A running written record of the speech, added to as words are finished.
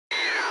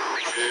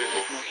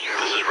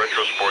This is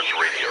Retro Sports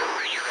Radio.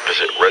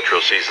 Visit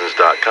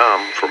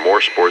RetroSeasons.com for more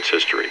sports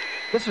history.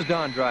 This is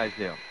Don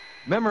Drysdale.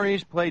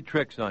 Memories play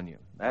tricks on you.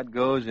 That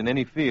goes in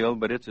any field,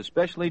 but it's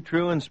especially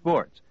true in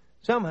sports.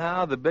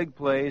 Somehow, the big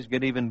plays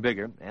get even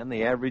bigger, and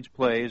the average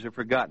plays are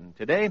forgotten.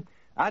 Today,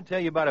 I'll tell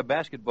you about a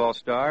basketball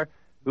star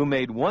who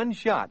made one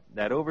shot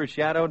that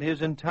overshadowed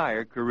his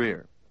entire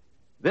career.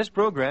 This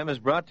program is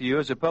brought to you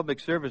as a public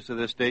service of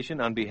this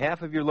station on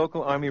behalf of your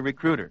local Army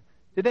recruiter.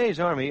 Today's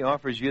Army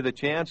offers you the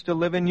chance to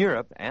live in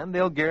Europe, and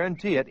they'll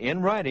guarantee it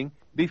in writing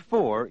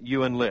before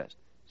you enlist.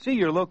 See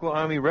your local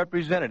Army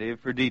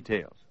representative for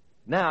details.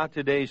 Now,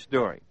 today's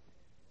story.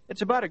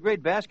 It's about a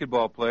great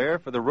basketball player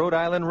for the Rhode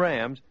Island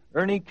Rams,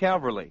 Ernie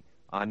Calverley.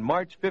 On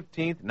March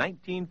 15,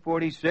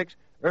 1946,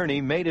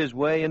 Ernie made his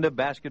way into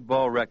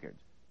basketball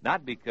records.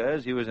 Not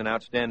because he was an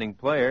outstanding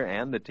player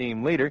and the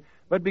team leader,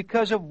 but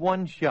because of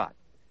one shot.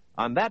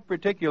 On that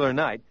particular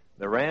night,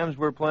 the Rams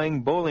were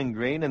playing Bowling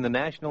Green in the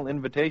National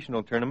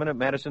Invitational Tournament at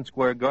Madison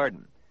Square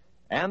Garden.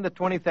 And the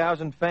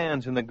 20,000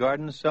 fans in the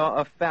Garden saw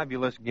a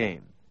fabulous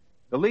game.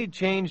 The lead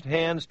changed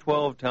hands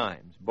 12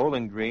 times.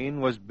 Bowling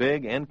Green was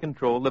big and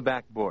controlled the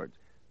backboards.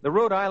 The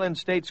Rhode Island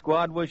State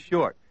squad was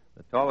short.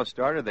 The tallest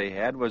starter they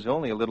had was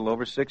only a little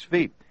over 6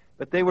 feet.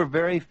 But they were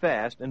very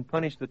fast and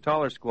punished the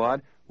taller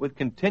squad with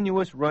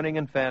continuous running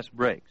and fast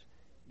breaks.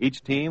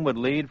 Each team would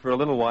lead for a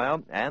little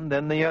while, and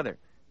then the other.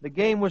 The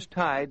game was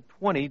tied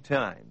 20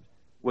 times.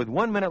 With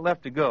 1 minute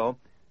left to go,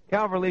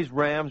 Calverley's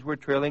Rams were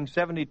trailing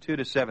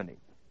 72-70.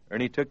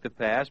 Ernie took the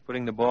pass,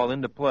 putting the ball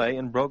into play,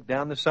 and broke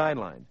down the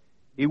sidelines.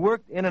 He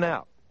worked in and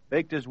out,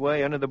 faked his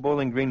way under the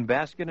Bowling Green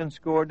basket, and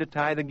scored to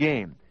tie the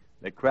game.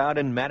 The crowd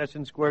in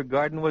Madison Square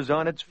Garden was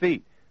on its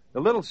feet.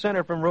 The little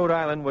center from Rhode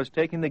Island was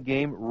taking the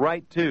game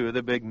right to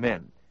the big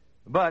men.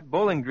 But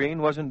Bowling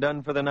Green wasn't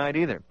done for the night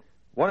either.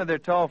 One of their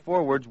tall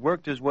forwards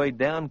worked his way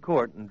down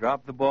court and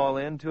dropped the ball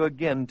in to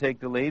again take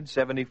the lead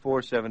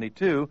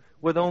 74-72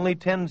 with only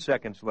 10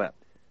 seconds left.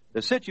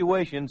 The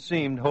situation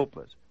seemed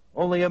hopeless.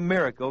 Only a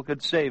miracle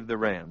could save the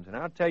Rams, and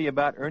I'll tell you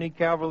about Ernie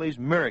Calverley's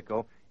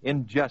miracle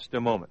in just a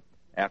moment,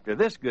 after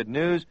this good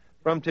news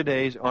from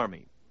today's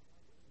Army.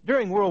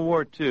 During World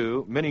War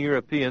II, many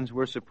Europeans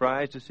were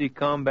surprised to see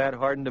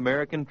combat-hardened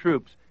American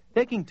troops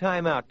taking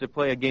time out to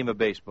play a game of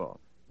baseball.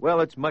 Well,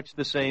 it's much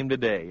the same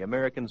today.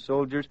 American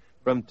soldiers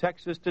from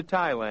Texas to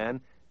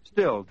Thailand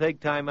still take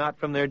time out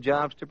from their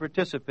jobs to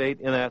participate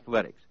in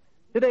athletics.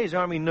 Today's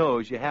Army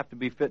knows you have to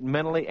be fit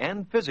mentally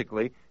and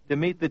physically to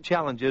meet the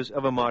challenges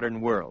of a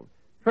modern world.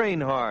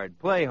 Train hard,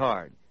 play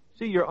hard.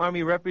 See your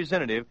Army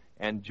representative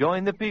and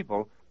join the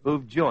people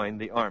who've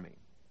joined the Army.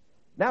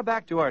 Now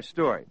back to our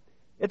story.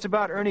 It's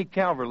about Ernie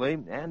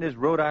Calverley and his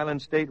Rhode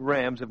Island State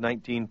Rams of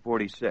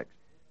 1946.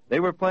 They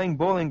were playing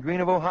Bowling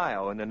Green of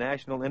Ohio in the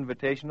National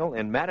Invitational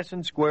in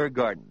Madison Square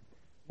Garden.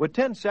 With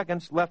 10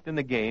 seconds left in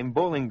the game,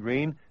 Bowling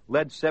Green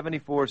led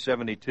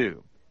 74-72.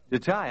 To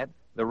tie it,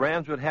 the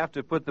Rams would have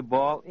to put the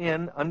ball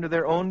in under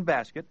their own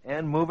basket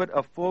and move it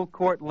a full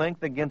court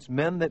length against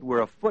men that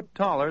were a foot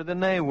taller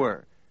than they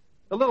were.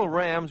 The little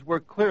Rams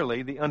were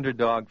clearly the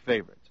underdog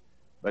favorites,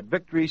 but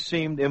victory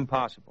seemed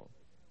impossible.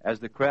 As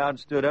the crowd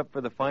stood up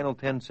for the final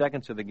 10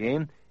 seconds of the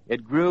game,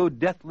 it grew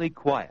deathly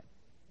quiet.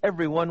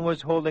 Everyone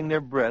was holding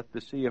their breath to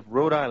see if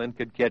Rhode Island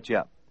could catch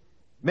up.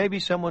 Maybe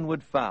someone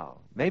would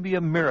foul. Maybe a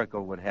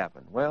miracle would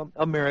happen. Well,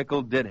 a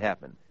miracle did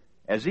happen.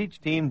 As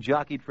each team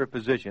jockeyed for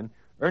position,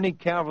 Ernie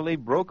Calverley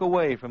broke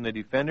away from the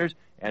defenders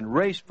and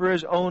raced for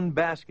his own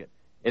basket.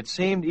 It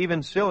seemed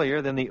even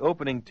sillier than the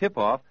opening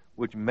tip-off,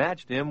 which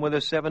matched him with a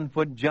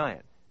 7-foot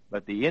giant.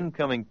 But the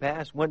incoming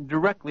pass went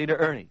directly to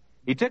Ernie.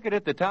 He took it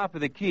at the top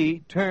of the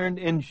key, turned,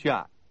 and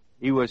shot.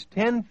 He was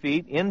 10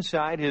 feet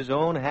inside his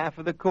own half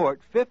of the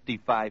court,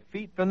 55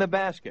 feet from the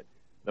basket.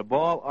 The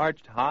ball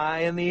arched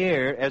high in the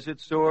air as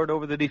it soared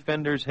over the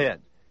defender's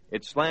head.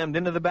 It slammed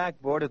into the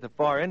backboard at the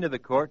far end of the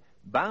court,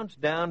 bounced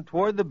down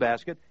toward the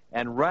basket,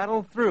 and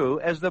rattled through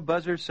as the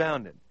buzzer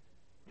sounded.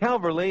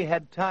 Calverley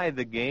had tied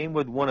the game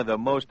with one of the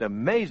most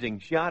amazing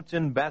shots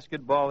in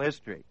basketball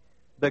history.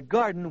 The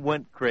Garden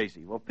went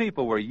crazy. Well,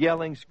 people were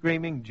yelling,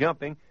 screaming,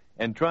 jumping,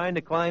 and trying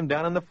to climb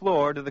down on the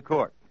floor to the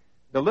court.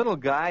 The little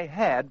guy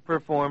had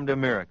performed a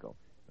miracle.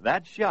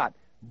 That shot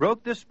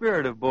broke the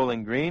spirit of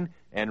Bowling Green,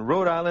 and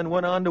Rhode Island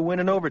went on to win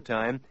in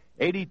overtime,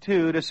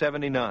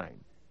 82-79.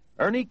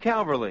 Ernie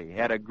Calverley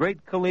had a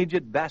great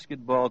collegiate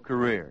basketball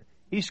career.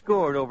 He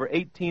scored over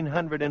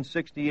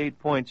 1,868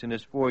 points in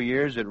his 4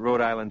 years at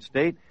Rhode Island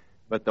State,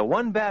 but the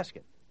one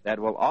basket that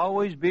will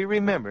always be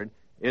remembered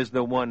is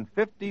the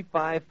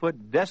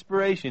 155-foot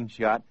desperation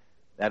shot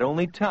that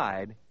only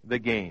tied the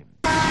game.